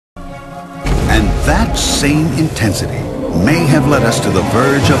That same intensity may have led us to the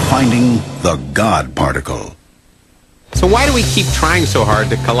verge of finding the God particle. So why do we keep trying so hard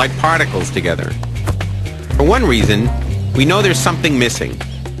to collide particles together? For one reason, we know there's something missing.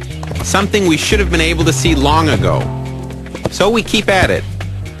 Something we should have been able to see long ago. So we keep at it.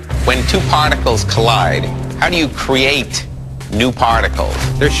 When two particles collide, how do you create new particles?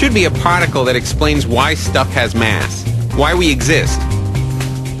 There should be a particle that explains why stuff has mass, why we exist.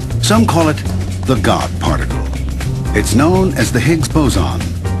 Some call it the God particle. It's known as the Higgs boson,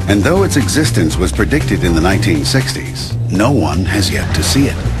 and though its existence was predicted in the 1960s, no one has yet to see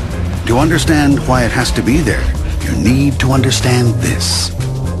it. To understand why it has to be there, you need to understand this.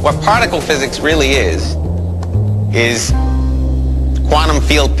 What particle physics really is quantum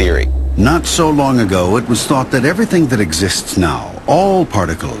field theory. Not so long ago, it was thought that everything that exists now, all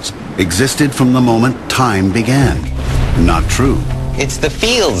particles, existed from the moment time began. Not true. It's the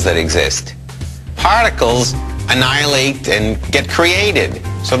fields that exist. Particles annihilate and get created.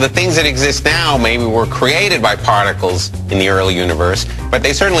 So the things that exist now maybe were created by particles in the early universe, but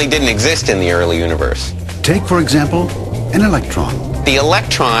they certainly didn't exist in the early universe. Take, for example, an electron. The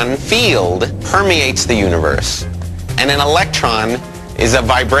electron field permeates the universe, and an electron is a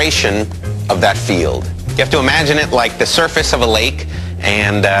vibration of that field. You have to imagine it like the surface of a lake,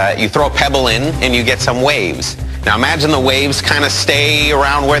 and you throw a pebble in and you get some waves. Now imagine the waves kind of stay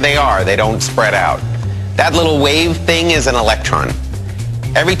around where they are. They don't spread out. That little wave thing is an electron.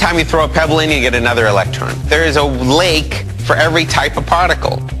 Every time you throw a pebble in, you get another electron. There is a lake for every type of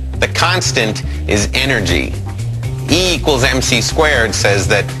particle. The constant is energy. E equals mc squared says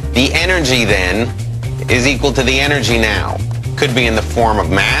that the energy then is equal to the energy now. Could be in the form of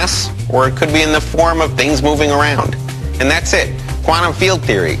mass, or it could be in the form of things moving around. And that's it. Quantum field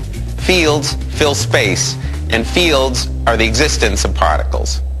theory. Fields fill space, and fields are the existence of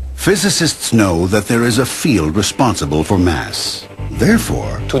particles. Physicists know that there is a field responsible for mass.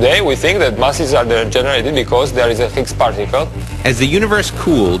 Therefore, today we think that masses are generated because there is a Higgs particle. As the universe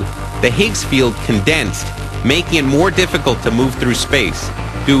cooled, the Higgs field condensed, making it more difficult to move through space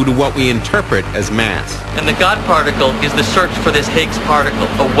due to what we interpret as mass. And the God particle is the search for this Higgs particle,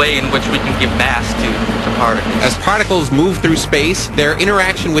 a way in which we can give mass to particles. As particles move through space, their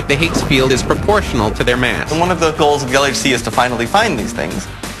interaction with the Higgs field is proportional to their mass. And one of the goals of the LHC is to finally find these things.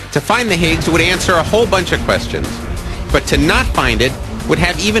 To find the Higgs would answer a whole bunch of questions, but to not find it would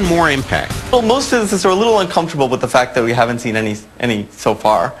have even more impact. Well, most physicists are a little uncomfortable with the fact that we haven't seen any so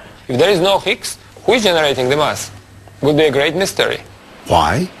far. If there is no Higgs, who is generating the mass? Would be a great mystery.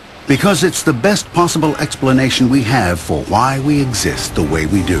 why? Because it's the best possible explanation we have for why we exist the way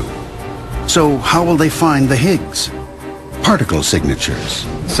we do. So how will they find the Higgs? Particle signatures.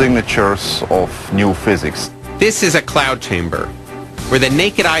 Signatures of new physics. This is a cloud chamber, where the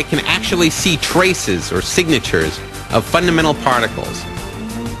naked eye can actually see traces or signatures of fundamental particles.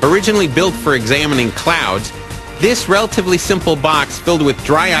 Originally built for examining clouds, this relatively simple box filled with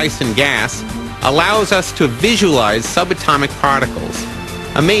dry ice and gas allows us to visualize subatomic particles.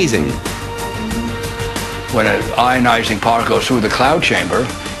 Amazing. When an ionizing particle goes through the cloud chamber,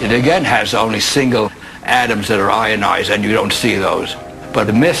 it again has only single atoms that are ionized, and you don't see those. But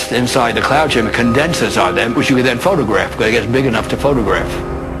the mist inside the cloud chamber condenses on them, which you can then photograph, because it gets big enough to photograph.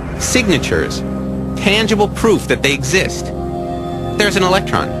 Signatures. Tangible proof that they exist. There's an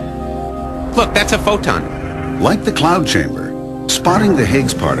electron. Look, that's a photon. Like the cloud chamber, spotting the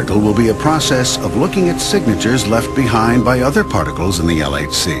Higgs particle will be a process of looking at signatures left behind by other particles in the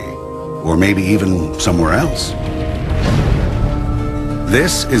LHC, or maybe even somewhere else.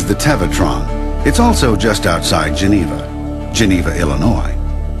 This is the Tevatron. It's also just outside Geneva, Illinois.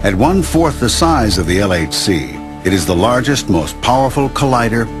 At 1/4 the size of the LHC, it is the largest, most powerful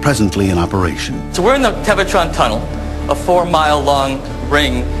collider presently in operation. So we're in the Tevatron tunnel, a 4-mile-long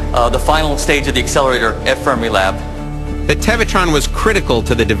ring, the final stage of the accelerator at Fermilab. The Tevatron was critical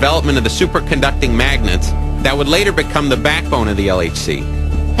to the development of the superconducting magnets that would later become the backbone of the LHC.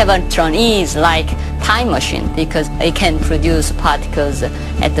 Tevatron is like time machine because it can produce particles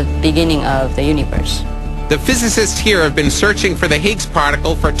at the beginning of the universe. The physicists here have been searching for the Higgs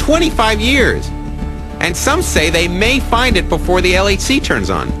particle for 25 years. And some say they may find it before the LHC turns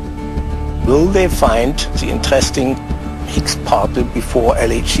on. Will they find the interesting Higgs particle before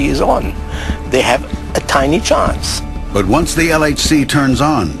LHC is on? They have a tiny chance. But once the LHC turns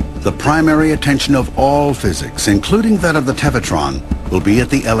on, the primary attention of all physics, including that of the Tevatron, will be at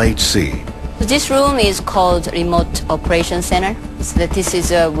the LHC. This room is called Remote Operation Center. So that this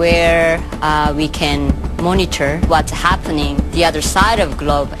is where we can monitor what's happening the other side of the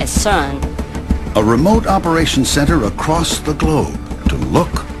globe at CERN. A remote operation center across the globe to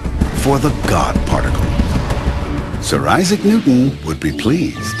look, for the God particle. Sir Isaac Newton would be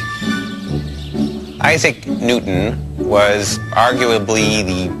pleased. Isaac Newton was arguably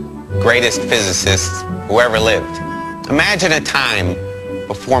the greatest physicist who ever lived. Imagine a time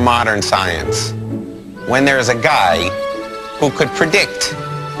before modern science when there's a guy who could predict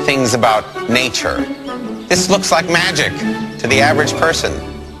things about nature. This looks like magic to the average person.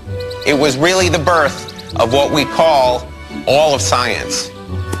 It was really the birth of what we call all of science.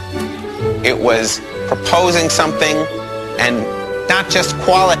 It was proposing something, and not just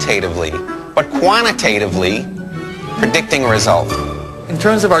qualitatively, but quantitatively predicting a result. In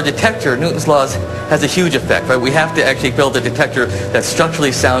terms of our detector, Newton's laws has a huge effect, right? We have to actually build a detector that's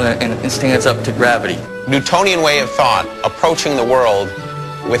structurally sound and stands up to gravity. Newtonian way of thought, approaching the world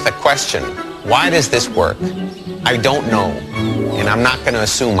with a question. Why does this work? I don't know, and I'm not going to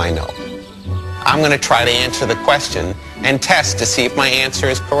assume I know. I'm going to try to answer the question and test to see if my answer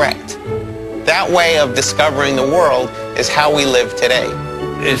is correct. That way of discovering the world is how we live today.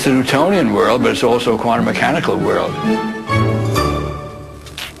 It's a Newtonian world, but it's also a quantum mechanical world.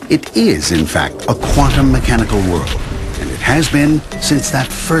 It is, in fact, a quantum mechanical world, and it has been since that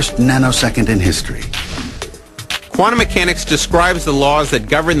first nanosecond in history. Quantum mechanics describes the laws that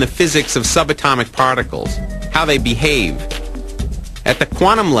govern the physics of subatomic particles, how they behave. At the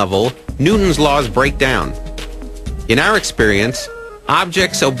quantum level, Newton's laws break down. In our experience,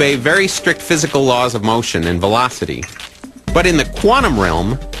 objects obey very strict physical laws of motion and velocity. But in the quantum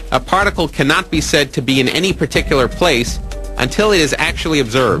realm, a particle cannot be said to be in any particular place until it is actually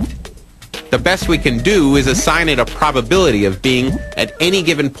observed. The best we can do is assign it a probability of being at any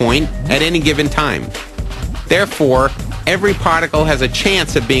given point at any given time. Therefore, every particle has a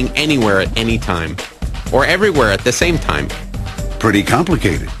chance of being anywhere at any time, or everywhere at the same time. Pretty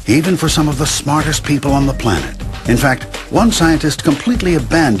complicated, even for some of the smartest people on the planet. In fact, one scientist completely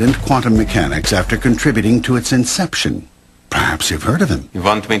abandoned quantum mechanics after contributing to its inception. Perhaps you've heard of him. You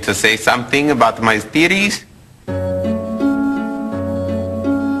want me to say something about my theories?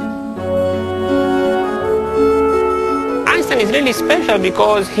 Einstein is really special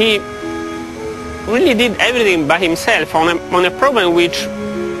because he really did everything by himself on a problem which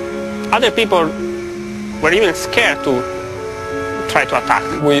other people were even scared to try to attack.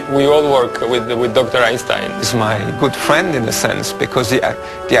 We all work with Dr. Einstein. He's my good friend in a sense because the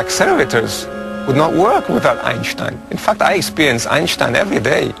accelerators would not work without Einstein. In fact, I experience Einstein every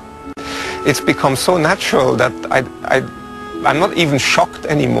day. It's become so natural that I'm not even shocked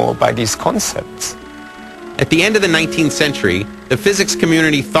anymore by these concepts. At the end of the 19th century, the physics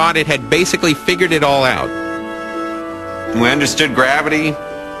community thought it had basically figured it all out. We understood gravity,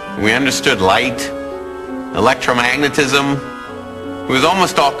 we understood light, electromagnetism. It was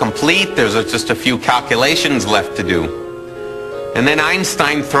almost all complete. There's just a few calculations left to do. And then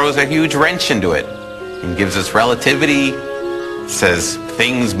Einstein throws a huge wrench into it and gives us relativity, says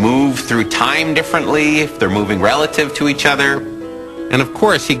things move through time differently if they're moving relative to each other. And of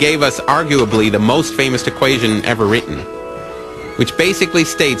course, he gave us arguably the most famous equation ever written, which basically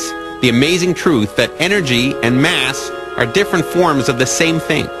states the amazing truth that energy and mass are different forms of the same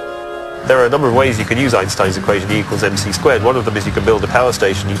thing. There are a number of ways you can use Einstein's equation, E equals mc squared. One of them is you can build a power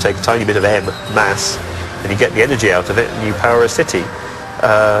station, you take a tiny bit of m, mass, and you get the energy out of it, and you power a city.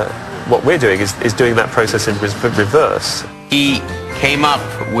 What we're doing is doing that process in reverse. He came up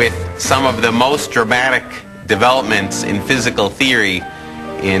with some of the most dramatic developments in physical theory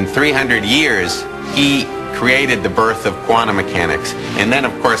in 300 years. He created the birth of quantum mechanics. And then,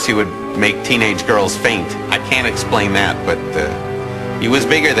 of course, he would make teenage girls faint. I can't explain that, but he was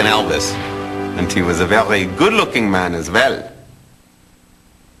bigger than Elvis. And he was a very good-looking man as well.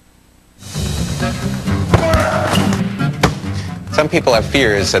 Some people have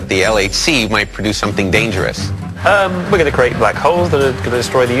fears that the LHC might produce something dangerous. We're going to create black holes that are going to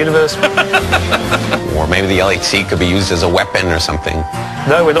destroy the universe. Or maybe the LHC could be used as a weapon or something.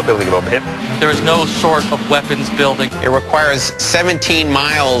 No, we're not building a bomb here. There is no sort of weapons building. It requires 17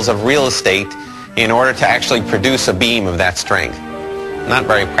 miles of real estate in order to actually produce a beam of that strength. Not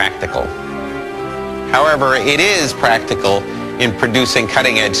very practical. However, it is practical in producing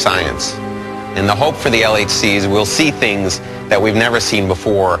cutting-edge science. And the hope for the LHC is we'll see things that we've never seen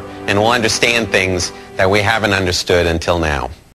before, and we'll understand things that we haven't understood until now.